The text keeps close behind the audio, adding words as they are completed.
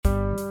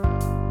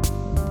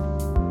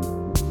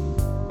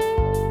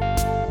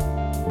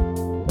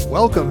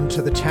Welcome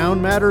to the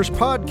Town Matters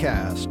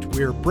podcast.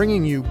 We're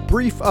bringing you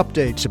brief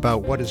updates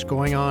about what is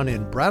going on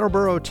in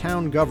Brattleboro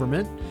town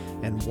government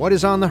and what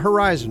is on the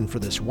horizon for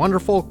this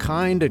wonderful,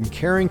 kind, and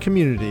caring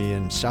community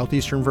in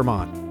southeastern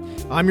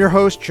Vermont. I'm your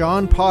host,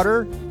 John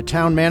Potter, the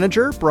town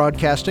manager,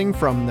 broadcasting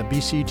from the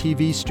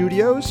BCTV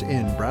studios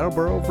in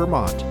Brattleboro,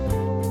 Vermont.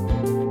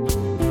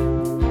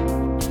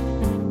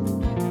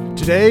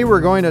 Today, we're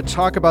going to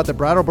talk about the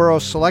Brattleboro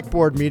Select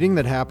Board meeting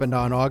that happened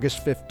on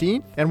August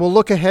 15th, and we'll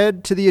look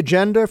ahead to the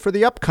agenda for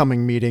the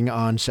upcoming meeting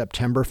on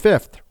September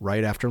 5th,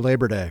 right after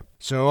Labor Day.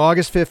 So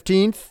August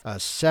 15th, a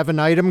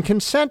 7-item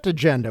consent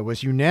agenda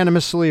was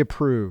unanimously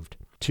approved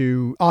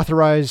to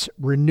authorize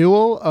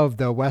renewal of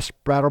the West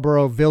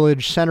Brattleboro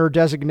Village Center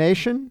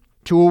designation,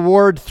 to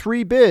award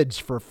 3 bids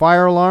for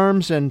fire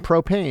alarms and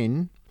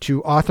propane,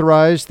 to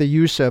authorize the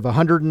use of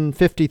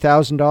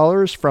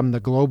 $150,000 from the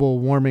Global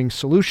Warming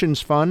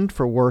Solutions Fund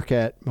for work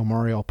at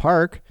Memorial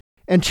Park,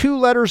 and 2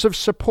 letters of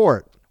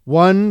support,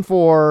 one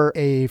for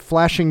a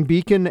flashing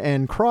beacon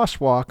and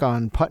crosswalk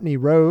on Putney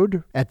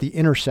Road at the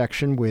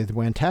intersection with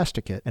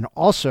Wantasticate, and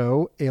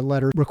also a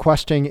letter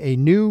requesting a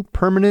new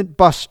permanent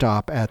bus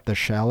stop at the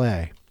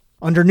chalet.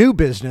 Under new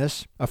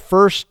business, a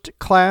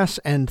first-class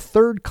and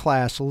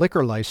third-class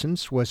liquor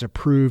license was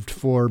approved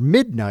for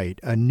Midnight,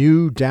 a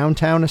new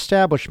downtown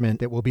establishment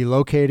that will be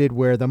located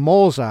where the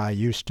Mole's Eye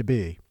used to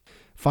be.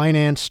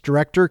 Finance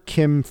Director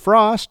Kim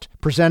Frost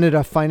presented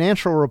a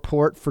financial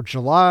report for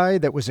July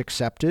that was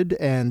accepted,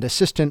 and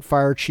Assistant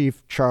Fire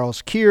Chief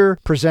Charles Keir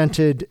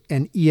presented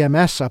an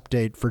EMS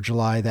update for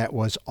July that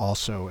was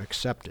also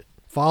accepted.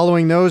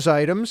 Following those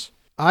items,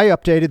 I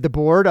updated the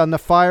board on the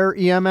Fire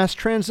EMS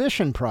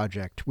Transition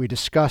Project. We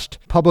discussed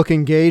public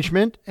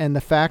engagement and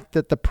the fact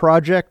that the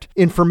project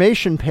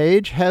information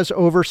page has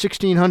over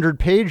 1,600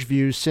 page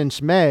views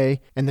since May,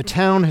 and the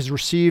town has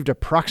received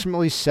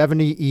approximately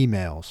 70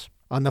 emails.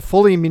 On the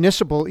fully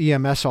municipal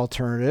EMS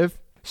alternative,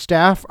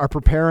 staff are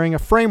preparing a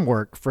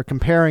framework for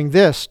comparing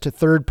this to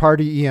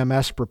third-party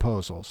EMS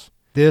proposals.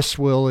 This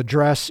will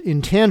address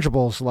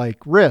intangibles like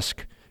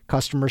risk,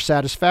 customer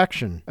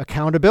satisfaction,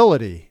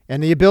 accountability,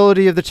 and the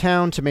ability of the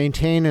town to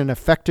maintain an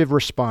effective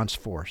response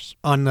force.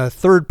 On the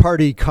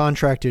third-party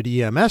contracted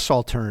EMS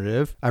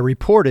alternative, I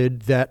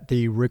reported that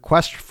the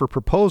request for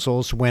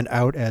proposals went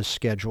out as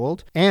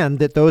scheduled and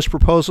that those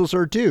proposals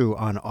are due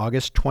on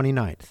August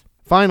 29th.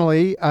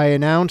 Finally, I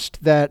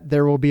announced that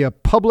there will be a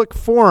public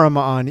forum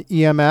on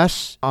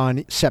EMS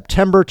on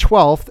September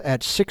 12th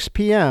at 6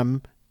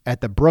 p.m.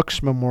 at the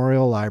Brooks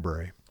Memorial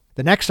Library.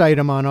 The next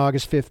item on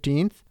August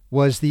 15th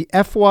was the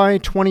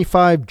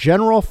FY25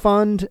 General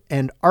Fund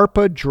and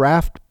ARPA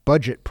draft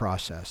budget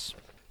process.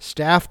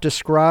 Staff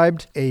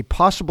described a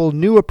possible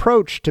new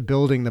approach to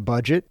building the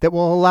budget that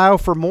will allow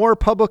for more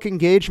public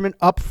engagement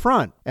up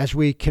front as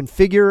we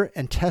configure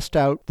and test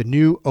out the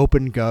new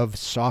OpenGov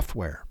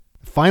software.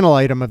 The final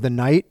item of the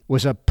night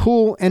was a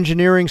Pool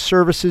Engineering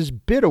Services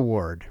bid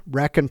award.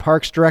 Rec and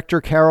Parks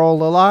Director Carol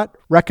Lalott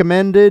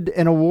recommended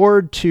an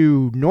award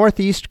to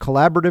Northeast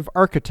Collaborative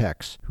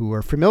Architects, who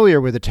are familiar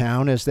with the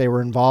town as they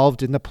were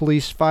involved in the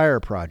police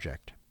fire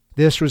project.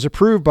 This was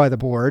approved by the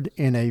board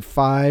in a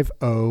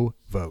 5-0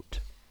 vote.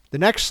 The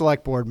next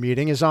select board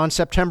meeting is on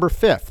September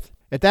 5th.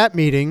 At that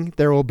meeting,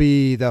 there will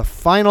be the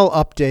final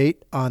update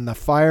on the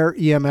Fire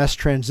EMS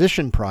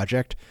Transition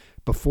Project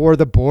before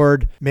the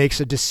board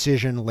makes a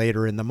decision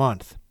later in the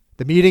month.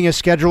 The meeting is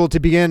scheduled to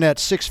begin at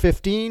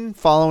 6:15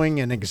 following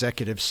an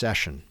executive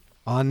session.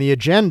 On the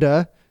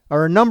agenda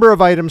are a number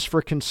of items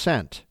for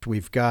consent.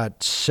 We've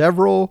got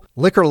several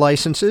liquor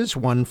licenses,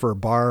 one for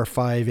Bar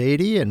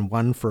 580 and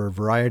one for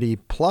Variety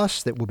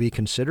Plus that will be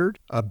considered,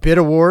 a bid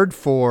award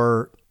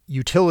for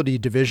utility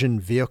division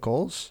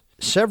vehicles,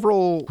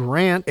 several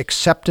grant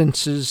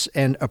acceptances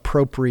and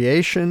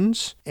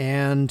appropriations,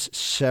 and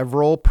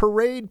several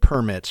parade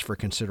permits for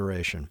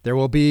consideration. There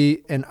will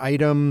be an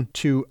item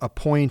to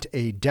appoint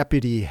a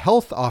deputy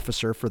health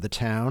officer for the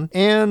town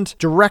and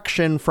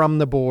direction from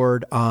the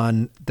board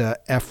on the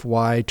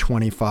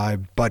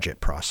FY25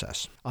 budget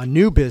process. On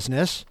new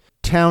business,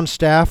 town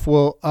staff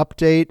will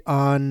update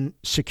on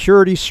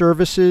security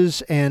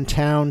services and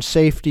town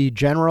safety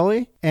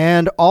generally.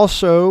 And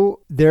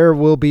also, there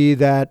will be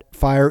that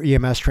Fire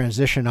EMS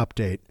transition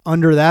update.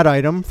 Under that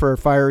item for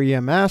Fire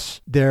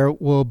EMS, there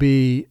will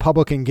be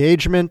public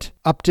engagement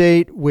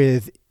update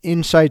with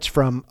insights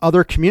from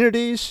other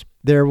communities.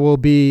 There will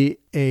be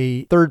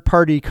a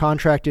third-party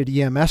contracted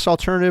EMS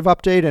alternative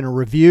update and a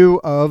review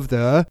of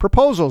the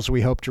proposals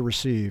we hope to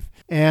receive.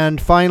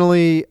 And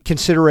finally,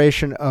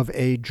 consideration of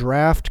a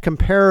draft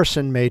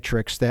comparison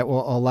matrix that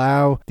will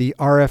allow the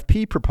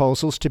RFP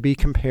proposals to be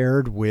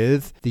compared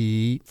with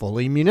the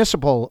fully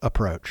municipal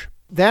approach.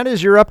 That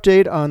is your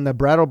update on the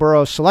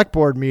Brattleboro Select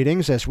Board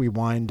meetings as we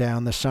wind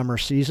down the summer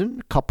season.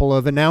 A couple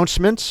of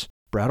announcements.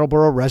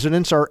 Brattleboro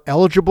residents are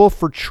eligible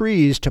for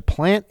trees to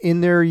plant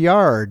in their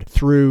yard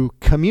through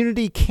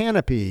Community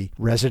Canopy.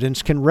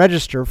 Residents can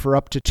register for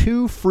up to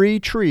 2 free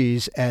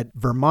trees at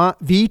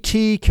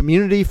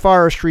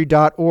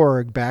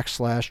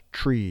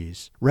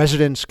vtcommunityforestry.org/trees.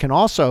 Residents can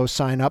also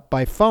sign up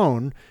by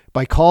phone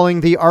by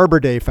calling the Arbor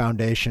Day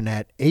Foundation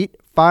at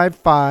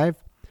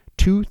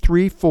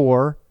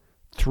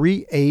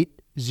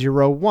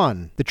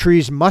 855-234-3801. The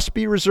trees must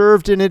be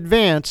reserved in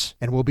advance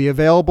and will be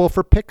available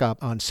for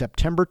pickup on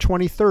September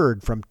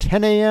 23rd from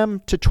 10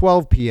 a.m. to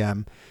 12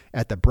 p.m.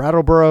 at the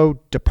Brattleboro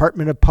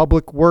Department of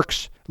Public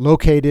Works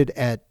located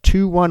at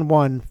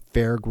 211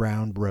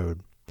 Fairground Road.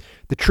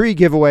 The tree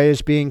giveaway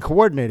is being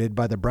coordinated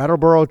by the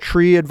Brattleboro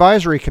Tree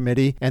Advisory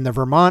Committee and the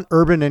Vermont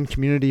Urban and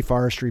Community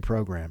Forestry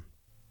Program.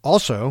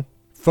 Also,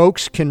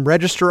 folks can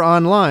register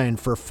online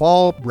for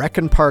Fall Rec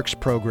and Parks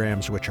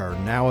programs, which are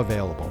now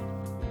available.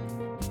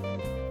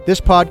 This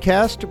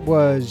podcast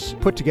was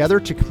put together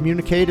to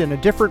communicate in a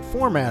different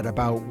format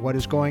about what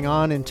is going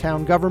on in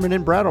town government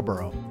in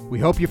Brattleboro. We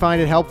hope you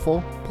find it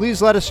helpful.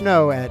 Please let us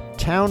know at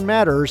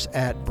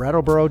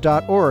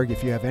townmatters@brattleboro.org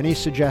if you have any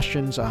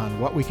suggestions on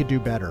what we could do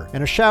better.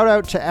 And a shout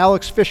out to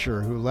Alex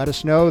Fisher, who let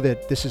us know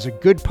that this is a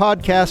good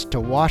podcast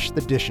to wash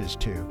the dishes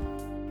to.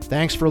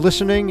 Thanks for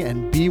listening,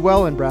 and be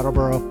well in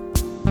Brattleboro.